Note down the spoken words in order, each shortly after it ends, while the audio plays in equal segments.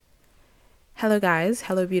Hello, guys.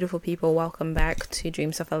 Hello, beautiful people. Welcome back to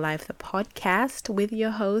Dreams of a Life, the podcast with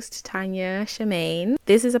your host, Tanya Shemaine.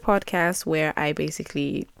 This is a podcast where I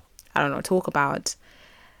basically, talk about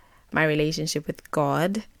my relationship with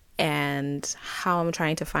God and how I'm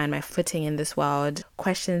trying to find my footing in this world,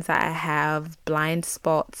 questions that I have, blind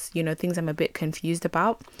spots, things I'm a bit confused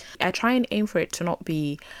about. I try and aim for it to not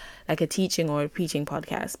be like a teaching or a preaching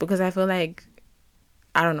podcast because I feel like,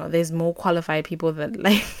 there's more qualified people than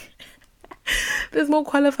there's more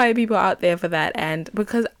qualified people out there for that. And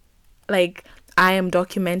because I am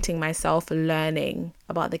documenting myself learning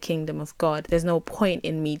about the kingdom of God, there's no point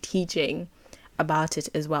in me teaching about it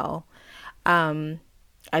as well. I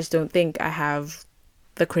just don't think I have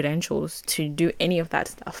the credentials to do any of that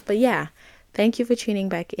stuff. But yeah, thank you for tuning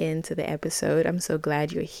back into the episode. I'm so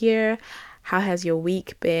glad you're here. How has your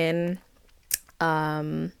week been?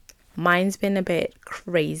 Mine's been a bit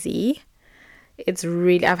crazy.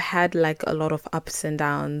 I've had a lot of ups and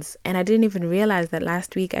downs, and I didn't even realize that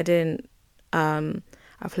last week I didn't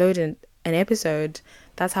upload an episode.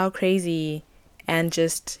 That's how crazy and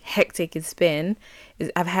just hectic it's been.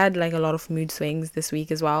 I've had a lot of mood swings this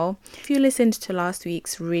week as well. If you listened to last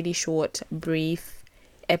week's really short, brief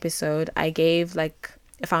episode, I gave a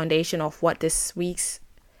foundation of what this week's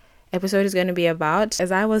episode is going to be about.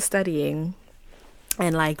 As I was studying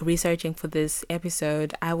and researching for this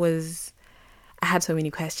episode, I had so many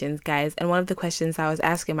questions, guys. And one of the questions I was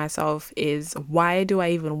asking myself is, why do I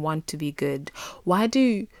even want to be good? Why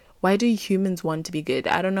do humans want to be good?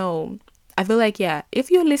 I don't know. I feel like, if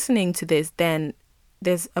you're listening to this, then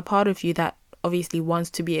there's a part of you that obviously wants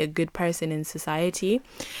to be a good person in society.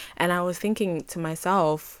 And I was thinking to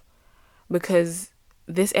myself, because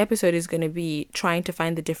this episode is going to be trying to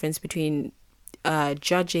find the difference between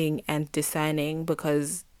judging and discerning,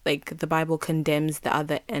 because the Bible condemns the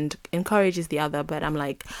other and encourages the other, but I'm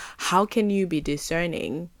like, how can you be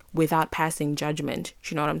discerning without passing judgment? Do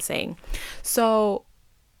you know what I'm saying? So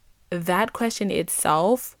that question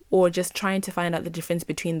itself, or just trying to find out the difference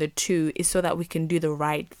between the two, is so that we can do the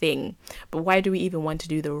right thing. But why do we even want to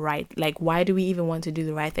do the right? Why do we even want to do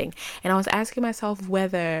the right thing? And I was asking myself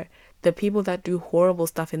whether the people that do horrible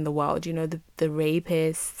stuff in the world, the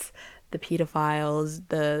rapists, the pedophiles,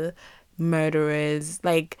 the murderers,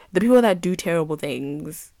 the people that do terrible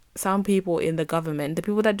things, some people in the government, the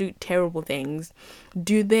people that do terrible things,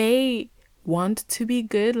 do they want to be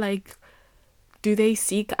good? Do they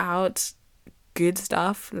seek out good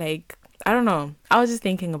stuff? I don't know. I was just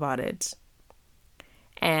thinking about it.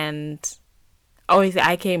 And obviously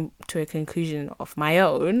I came to a conclusion of my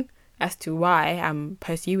own as to why I'm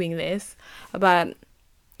pursuing this. But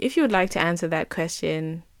if you would like to answer that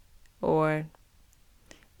question or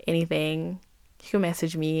anything, you can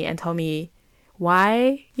message me and tell me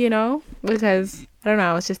why, because I don't know,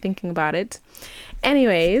 I was just thinking about it.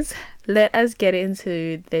 Anyways, let us get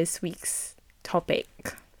into this week's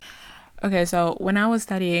topic. Okay, so when I was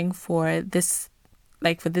studying for this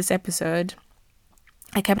episode,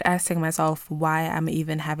 I kept asking myself why I'm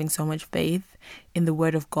even having so much faith in the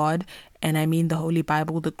Word of God, and I mean the Holy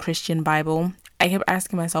Bible, the Christian Bible. I kept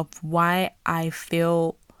asking myself why I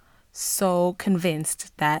feel so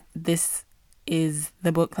convinced that this is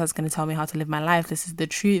the book that's going to tell me how to live my life. This is the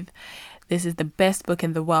truth. This is the best book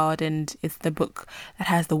in the world, and it's the book that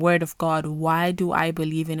has the Word of God. Why do I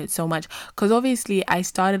believe in it so much? Because obviously I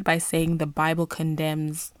started by saying the Bible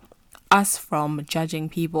condemns us from judging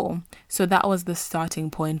people. So that was the starting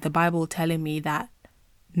point. The Bible telling me that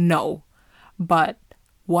no. But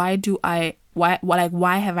why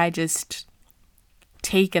have I just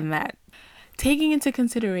taken that? Taking into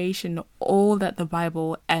consideration all that the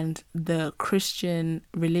Bible and the Christian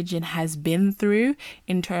religion has been through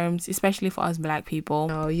in terms, especially for us Black people.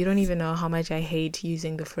 No, you don't even know how much I hate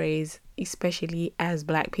using the phrase, especially as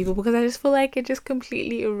Black people, because I just feel like it just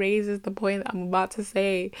completely erases the point I'm about to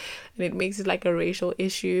say, and it makes it like a racial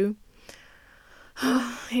issue.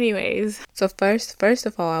 Anyways, so first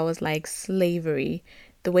of all, I was like, slavery.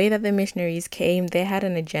 The way that the missionaries came, they had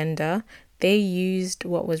an agenda. They used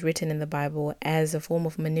what was written in the Bible as a form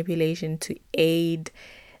of manipulation to aid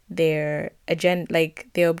their agenda,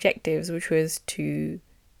 their objectives, which was to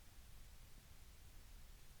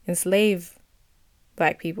enslave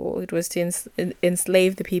Black people. It was to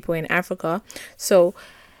enslave the people in Africa. So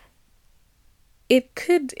it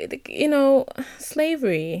could,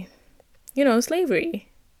 slavery.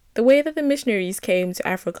 The way that the missionaries came to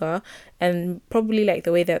Africa, and probably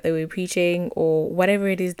the way that they were preaching or whatever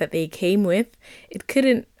it is that they came with, it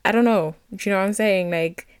couldn't, I don't know. Do you know what I'm saying?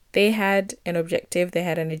 They had an objective, they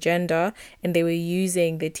had an agenda, and they were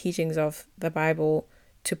using the teachings of the Bible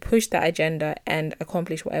to push that agenda and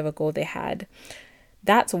accomplish whatever goal they had.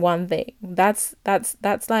 That's one thing. That's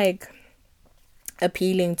like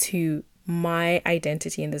appealing to my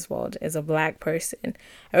identity in this world as a Black person.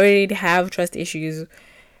 I already have trust issues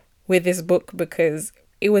with this book because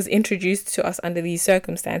it was introduced to us under these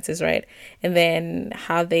circumstances, right? And then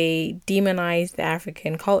how they demonize the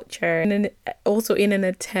African culture, and then also in an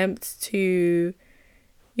attempt to,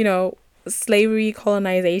 slavery,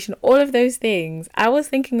 colonization, all of those things. I was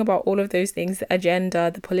thinking about all of those things, the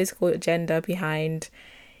agenda, the political agenda behind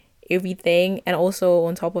everything, and also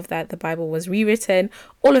on top of that, the Bible was rewritten.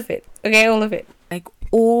 All of it, okay, all of it. Like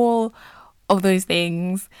all of those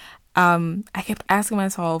things, I kept asking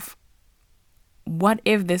myself, what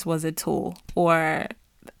if this was a tool or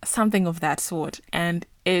something of that sort? And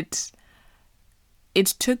it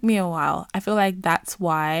took me a while. I feel like that's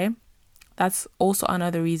also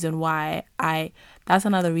another reason why I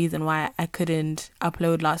couldn't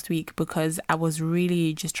upload last week, because I was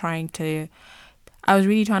really trying to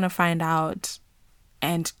find out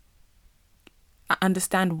and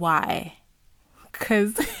understand why.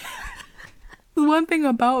 Because one thing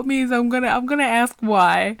about me is I'm gonna ask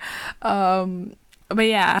why. But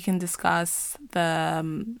yeah, we can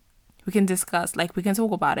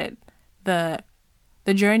talk about it, the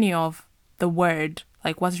journey of the word,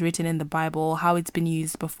 like what's written in the Bible, how it's been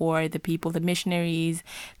used before, the people, the missionaries,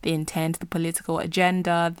 the intent, the political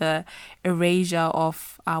agenda, the erasure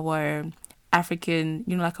of our African,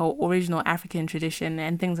 like our original African tradition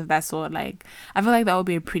and things of that sort. Like, I feel like that would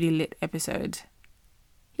be a pretty lit episode.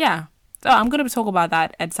 Yeah. So I'm going to talk about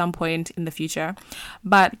that at some point in the future.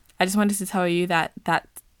 But I just wanted to tell you that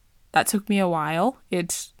took me a while.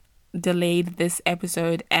 It delayed this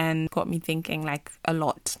episode and got me thinking like a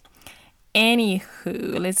lot.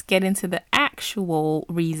 Anywho, let's get into the actual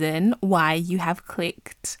reason why you have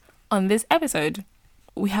clicked on this episode.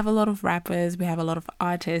 We have a lot of rappers, we have a lot of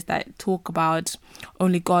artists that talk about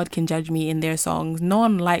only God can judge me in their songs. No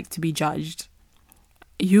one likes to be judged.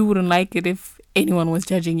 You wouldn't like it if anyone was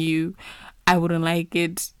judging you. I wouldn't like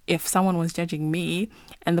it if someone was judging me.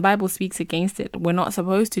 And the Bible speaks against it. We're not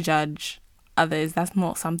supposed to judge others. That's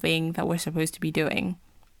not something that we're supposed to be doing,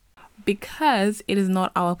 because it is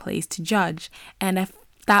not our place to judge. And if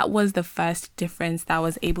that was the first difference that I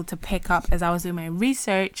was able to pick up as I was doing my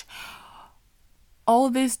research.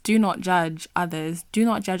 All this, do not judge others. Do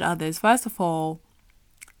not judge others. First of all,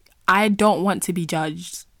 I don't want to be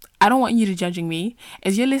judged. I don't want you to judging me.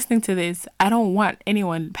 As you're listening to this, I don't want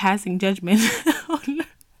anyone passing judgment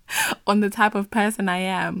on the type of person I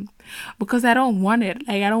am, because I don't want it.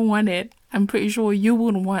 Like, I don't want it. I'm pretty sure you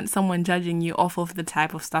wouldn't want someone judging you off of the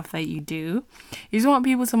type of stuff that you do. You just want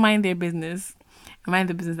people to mind their business and mind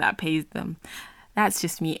the business that pays them. That's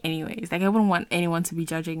just me anyways. Like, I wouldn't want anyone to be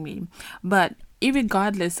judging me. But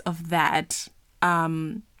irregardless of that,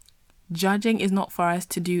 judging is not for us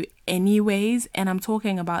to do anyways. And I'm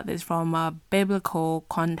talking about this from a biblical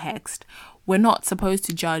context. We're not supposed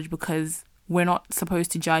to judge because we're not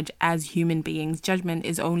supposed to judge as human beings. Judgment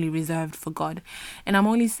is only reserved for God. And I'm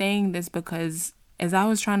only saying this because as I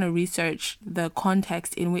was trying to research the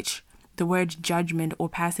context in which the word judgment or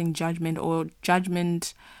passing judgment or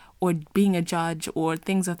being a judge or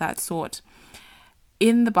things of that sort,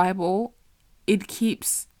 in the Bible, it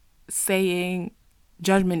keeps saying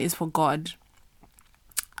judgment is for God.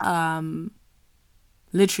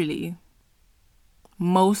 Literally.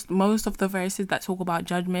 Most of the verses that talk about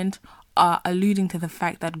judgment are alluding to the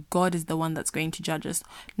fact that God is the one that's going to judge us.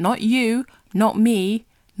 Not you, not me,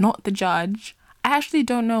 not the judge. I actually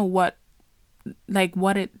don't know what it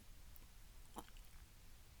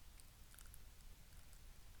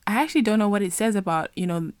says about,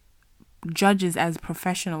 judges as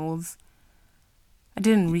professionals. I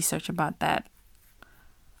didn't research about that.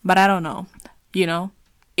 But I don't know,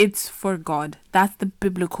 it's for God. That's the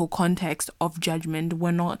biblical context of judgment.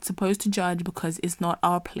 We're not supposed to judge because it's not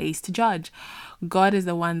our place to judge. God is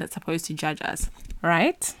the one that's supposed to judge us,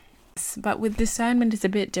 right? But with discernment, it's a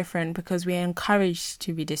bit different because we're encouraged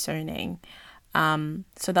to be discerning.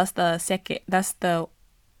 So that's the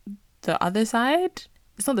other side.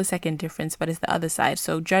 It's not the second difference, but it's the other side.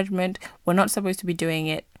 So judgment, we're not supposed to be doing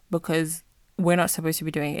it because we're not supposed to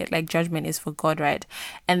be doing it. Like, judgment is for God, right?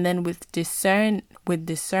 And then with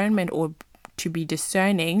discernment or to be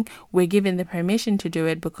discerning, we're given the permission to do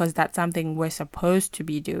it because that's something we're supposed to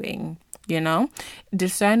be doing.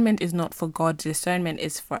 Discernment is not for God. Discernment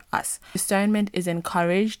is for us. Discernment is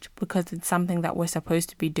encouraged because it's something that we're supposed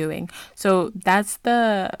to be doing. So that's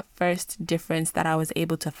the first difference that I was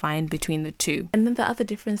able to find between the two. And then the other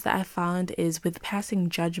difference that I found is with passing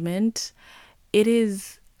judgment, it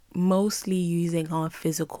is mostly using our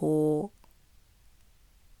physical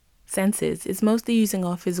senses. It's mostly using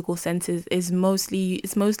our physical senses. It's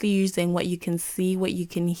mostly using what you can see, what you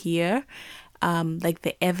can hear, like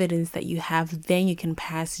the evidence that you have. Then you can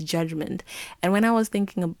pass judgment. And when I was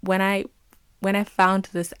thinking of, when I found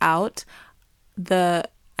this out, the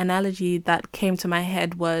analogy that came to my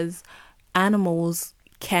head was animals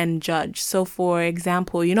can judge. So for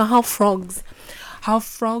example, you know how frogs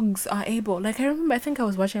are able, like, I remember, I think I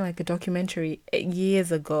was watching like a documentary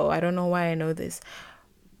years ago. I don't know why I know this.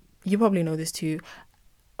 You probably know this too.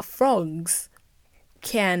 Frogs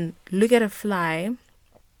can look at a fly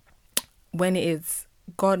when it's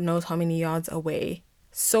God knows how many yards away,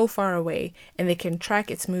 so far away, and they can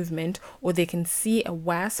track its movement, or they can see a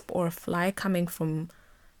wasp or a fly coming from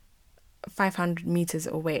 500 meters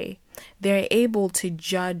away. They're able to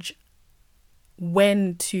judge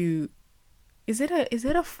when to, is it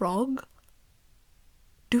a frog?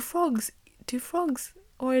 Do frogs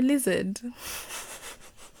or a lizard?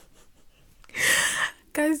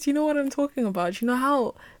 Guys, do you know what I'm talking about? You know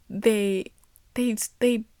how they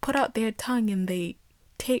put out their tongue and they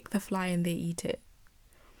take the fly and they eat it?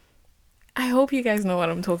 I hope you guys know what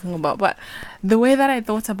I'm talking about. But the way that I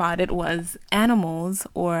thought about it was animals,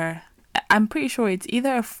 or I'm pretty sure it's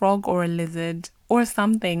either a frog or a lizard or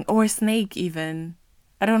something, or a snake even.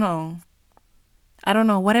 I don't know.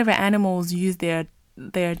 Whatever animals use their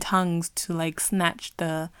tongues to like snatch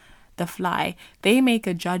the fly, they make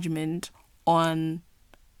a judgment on,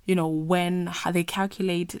 you know, how they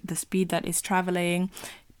calculate the speed that it's traveling,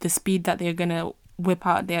 the speed that they're gonna whip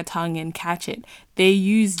out their tongue and catch it. They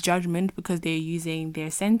use judgment because they're using their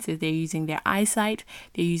senses. They're using their eyesight.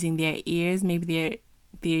 They're using their ears. Maybe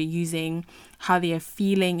they're using how they're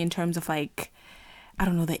feeling in terms of, like, I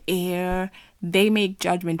don't know, the air. They make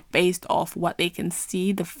judgment based off what they can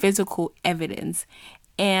see, the physical evidence.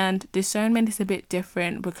 And discernment is a bit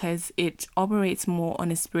different because it operates more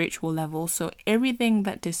on a spiritual level. So everything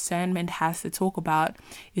that discernment has to talk about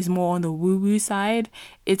is more on the woo-woo side.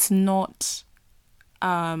 It's not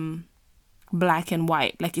black and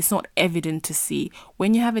white. Like, it's not evident to see.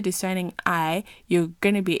 When you have a discerning eye, you're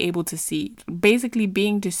going to be able to see. Basically,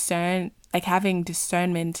 having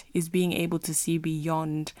discernment is being able to see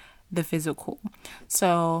beyond the physical.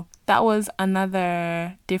 So that was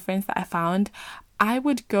another difference that I found. I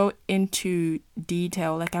would go into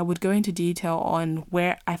detail on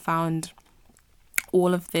where I found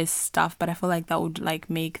all of this stuff, but I feel like that would like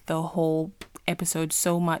make the whole episode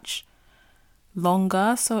so much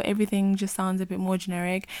longer, so everything just sounds a bit more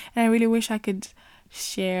generic. And I really wish I could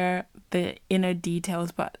share the inner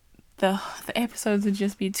details, but the episodes would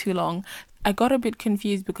just be too long. I got a bit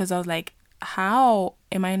confused because I was like, how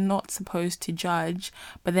am I not supposed to judge?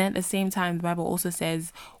 But then at the same time, the Bible also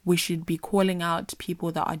says we should be calling out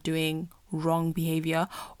people that are doing wrong behavior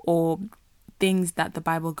or things that the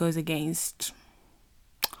Bible goes against.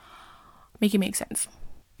 Make it make sense.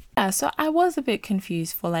 Yeah, so I was a bit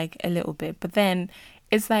confused for like a little bit, but then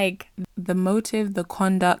it's like the motive, the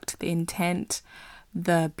conduct, the intent,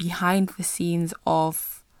 the behind the scenes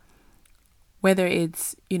of whether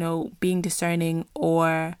it's, you know, being discerning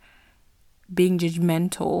or being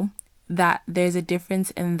judgmental, that there's a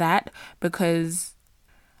difference in that, because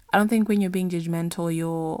I don't think when you're being judgmental,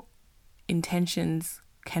 your intentions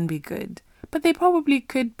can be good, but they probably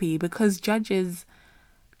could be, because judges,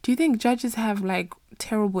 do you think judges have like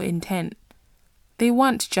terrible intent? They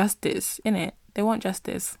want justice, innit? They want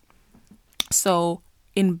justice. So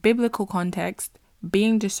in biblical context,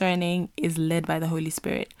 being discerning is led by the Holy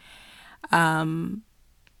Spirit.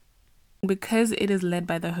 Because it is led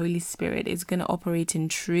by the Holy Spirit, it's going to operate in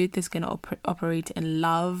truth. It's going to operate in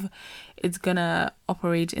love. It's going to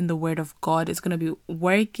operate in the Word of God. It's going to be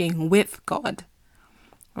working with God,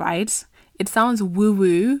 right? It sounds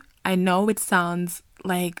woo-woo. I know it sounds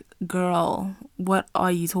like, girl, what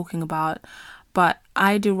are you talking about? But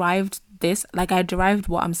I derived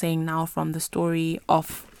what I'm saying now from the story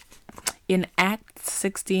of in Acts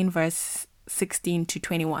 16 verse 16 to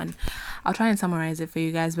 21. I'll try and summarize it for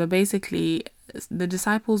you guys, but basically the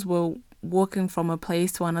disciples were walking from a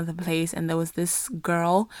place to another place, and there was this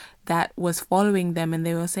girl that was following them, and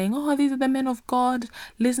they were saying, oh, these are the men of God,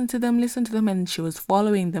 listen to them, and she was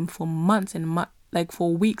following them for months and months, like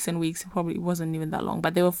for weeks and weeks. It probably wasn't even that long,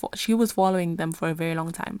 but she was following them for a very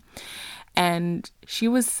long time, and she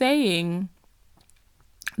was saying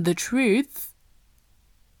the truth,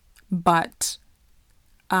 but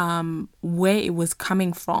where it was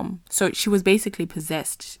coming from. So she was basically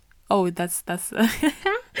possessed. Oh, that's that's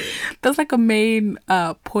like a main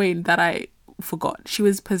point that I forgot. She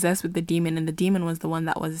was possessed with the demon, and the demon was the one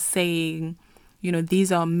that was saying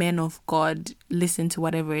these are men of God, listen to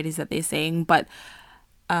whatever it is that they're saying. But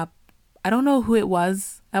I don't know who it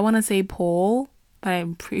was. I want to say Paul, but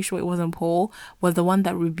I'm pretty sure it wasn't Paul, was the one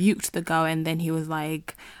that rebuked the girl, and then he was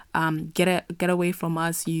like, get away from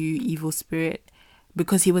us, you evil spirit,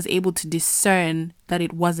 because he was able to discern that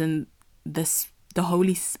it wasn't the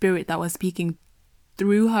Holy Spirit that was speaking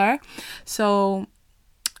through her. So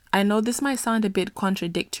I know this might sound a bit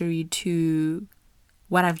contradictory to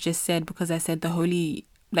what I've just said, because I said the Holy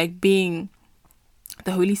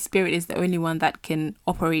Spirit is the only one that can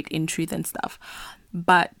operate in truth and stuff.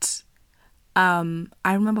 But I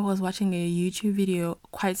remember I was watching a YouTube video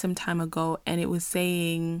quite some time ago, and it was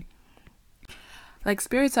saying like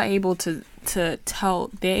spirits are able to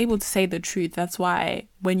tell, they're able to say the truth. That's why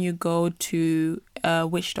when you go to a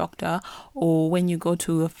witch doctor, or when you go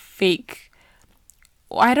to a fake,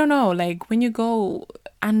 I don't know, like when you go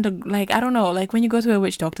when you go to a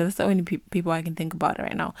witch doctor, that's the only people I can think about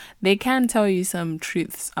right now. They can tell you some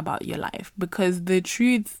truths about your life, because the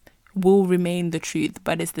truth will remain the truth,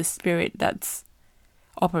 but it's the spirit that's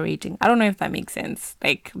operating. I don't know if that makes sense.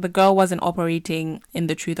 Like, the girl wasn't operating in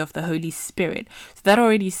the truth of the Holy Spirit. So that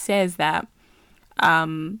already says that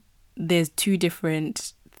there's two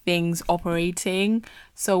different things operating.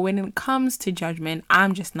 So when it comes to judgment,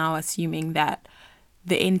 I'm just now assuming that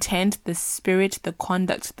the intent, the spirit, the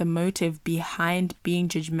conduct, the motive behind being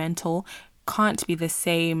judgmental can't be the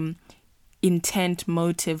same intent,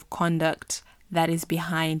 motive, conduct that is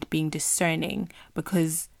behind being discerning,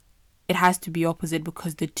 because it has to be opposite,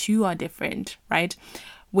 because the two are different, right?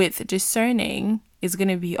 With discerning, it's going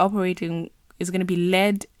to be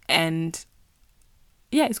led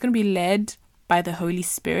by the Holy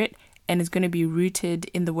Spirit, and it's going to be rooted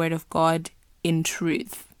in the Word of God in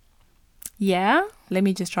truth. Yeah, let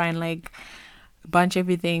me just try and bunch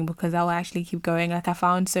everything, because I'll actually keep going. I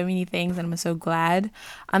found so many things, and I'm so glad.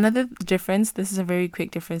 Another difference, this is a very quick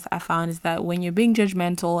difference I found, is that when you're being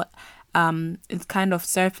judgmental, it's kind of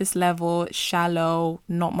surface level, shallow,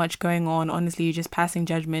 not much going on. Honestly, you're just passing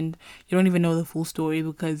judgment. You don't even know the full story,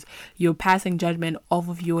 because you're passing judgment off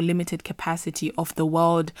of your limited capacity of the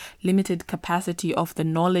world, limited capacity of the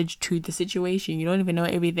knowledge to the situation. You don't even know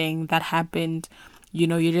everything that happened.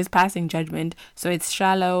 You're just passing judgment. So it's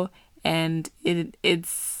shallow, and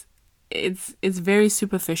it's very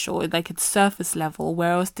superficial. It's surface level,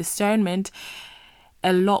 whereas discernment,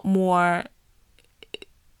 a lot more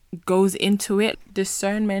goes into it.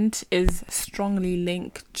 Discernment is strongly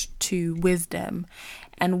linked to wisdom,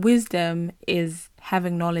 and wisdom is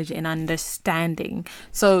having knowledge and understanding.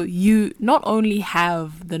 So you not only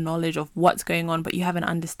have the knowledge of what's going on, but you have an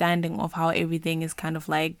understanding of how everything is kind of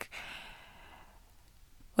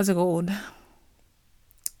what's it called?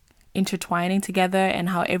 Intertwining together, and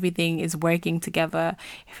how everything is working together,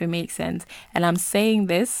 if it makes sense. And I'm saying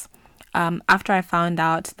this after I found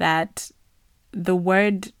out that the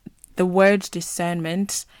word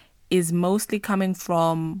discernment is mostly coming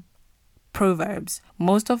from Proverbs.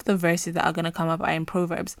 Most of the verses that are going to come up are in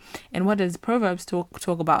Proverbs. And what does Proverbs talk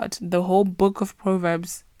about? The whole book of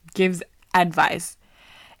Proverbs gives advice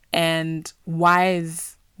and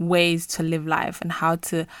wise ways to live life, and how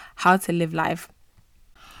to live life.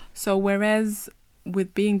 So whereas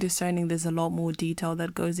with being discerning, there's a lot more detail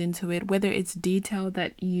that goes into it, whether it's detail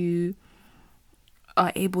that you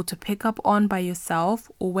are able to pick up on by yourself,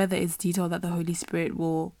 or whether it's detail that the Holy Spirit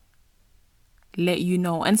will let you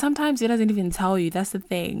know. And sometimes it doesn't even tell you. That's the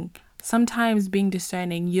thing. Sometimes being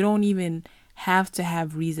discerning, you don't even have to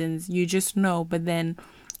have reasons. You just know. But then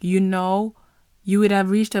you would have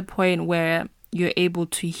reached a point where you're able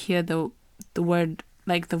to hear the word,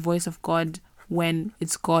 the voice of God, when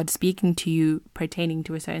it's God speaking to you pertaining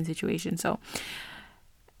to a certain situation. So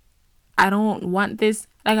I don't want this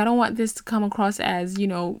to come across as,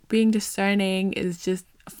 being discerning is just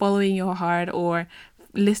following your heart or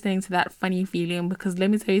listening to that funny feeling, because let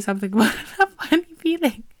me tell you something about that funny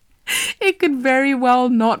feeling. It could very well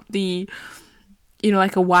not be,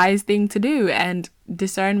 a wise thing to do. And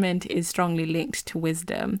discernment is strongly linked to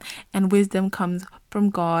wisdom, and wisdom comes from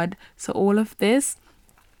God. So all of this,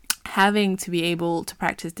 having to be able to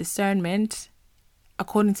practice discernment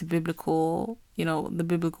according to biblical, the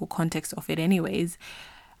biblical context of it anyways,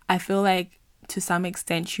 I feel like to some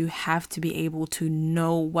extent you have to be able to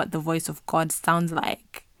know what the voice of God sounds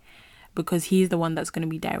like, because he's the one that's going to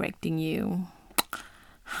be directing you.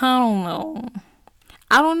 I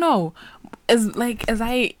don't know. As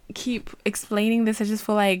I keep explaining this, I just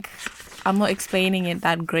feel like I'm not explaining it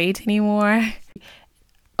that great anymore.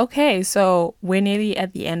 Okay, so we're nearly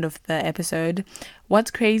at the end of the episode. What's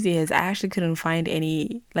crazy is I actually couldn't find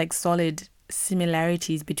any solid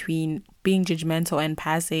similarities between being judgmental and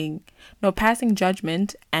passing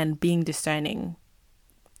judgment and being discerning.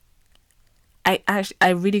 I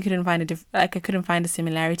really couldn't find I couldn't find a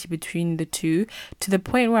similarity between the two, to the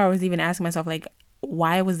point where I was even asking myself, like,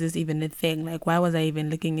 why was this even a thing? Like, why was I even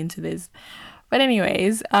looking into this? But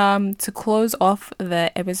anyways, to close off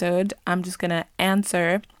the episode, I'm just gonna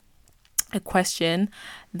answer a question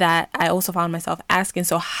that I also found myself asking.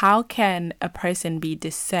 So how can a person be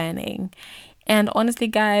discerning? And honestly,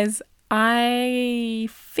 guys, I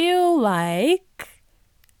feel like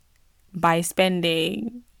by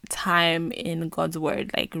spending time in God's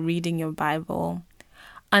word, like reading your Bible,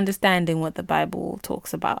 understanding what the Bible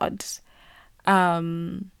talks about,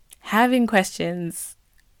 having questions,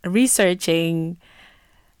 researching,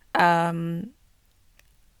 I'm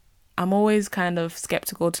always kind of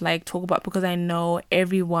skeptical to like talk about, because I know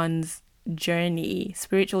everyone's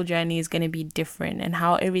spiritual journey is going to be different, and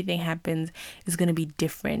how everything happens is going to be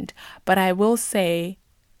different. But I will say,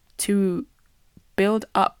 to build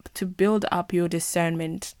up your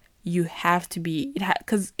discernment, you have to be,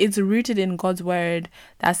 because it's rooted in God's word.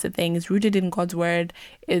 That's the thing, it's rooted in God's word.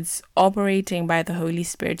 It's operating by the Holy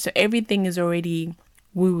Spirit, so everything is already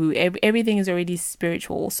woo-woo. Everything is already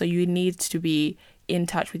spiritual, so you need to be in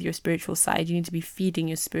touch with your spiritual side. You need to be feeding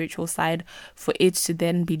your spiritual side for it to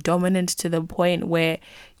then be dominant, to the point where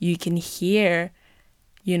you can hear,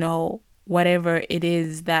 whatever it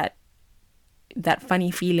is that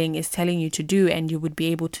funny feeling is telling you to do, and you would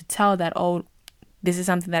be able to tell that, oh, this is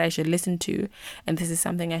something that I should listen to, and this is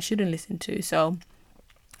something I shouldn't listen to. So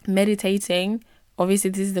meditating,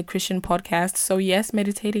 obviously this is the Christian podcast, so yes,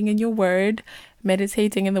 meditating in your word,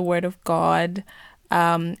 meditating in the word of God,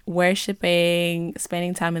 worshiping,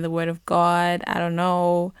 spending time in the word of God, I don't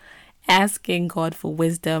know, asking God for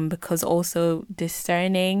wisdom, because also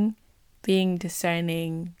being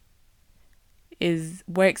discerning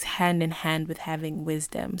works hand in hand with having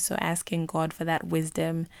wisdom. So asking God for that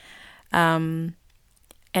wisdom,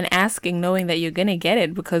 and asking knowing that you're gonna get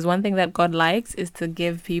it, because one thing that God likes is to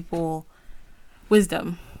give people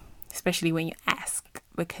wisdom, especially when you ask,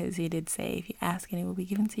 because he did say, if you ask and it will be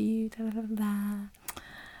given to you, da, da, da, da.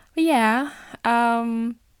 But yeah,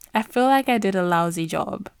 I feel like I did a lousy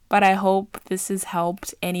job, but I hope this has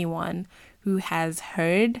helped anyone who has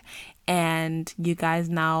heard, and you guys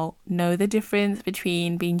now know the difference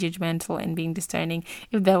between being judgmental and being discerning,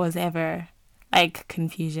 if there was ever like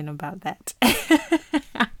confusion about that.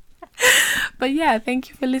 But yeah, thank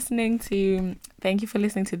you for listening to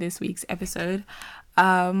this week's episode.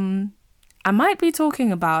 I might be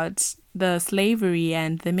talking about the slavery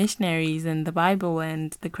and the missionaries and the Bible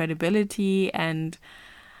and the credibility and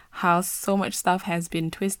how so much stuff has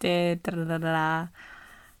been twisted in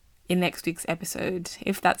next week's episode.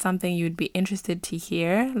 If that's something you'd be interested to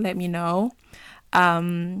hear, let me know.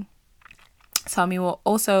 Tommy will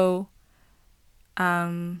also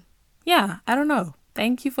I don't know.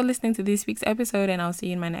 Thank you for listening to this week's episode, and I'll see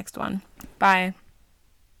you in my next one. Bye.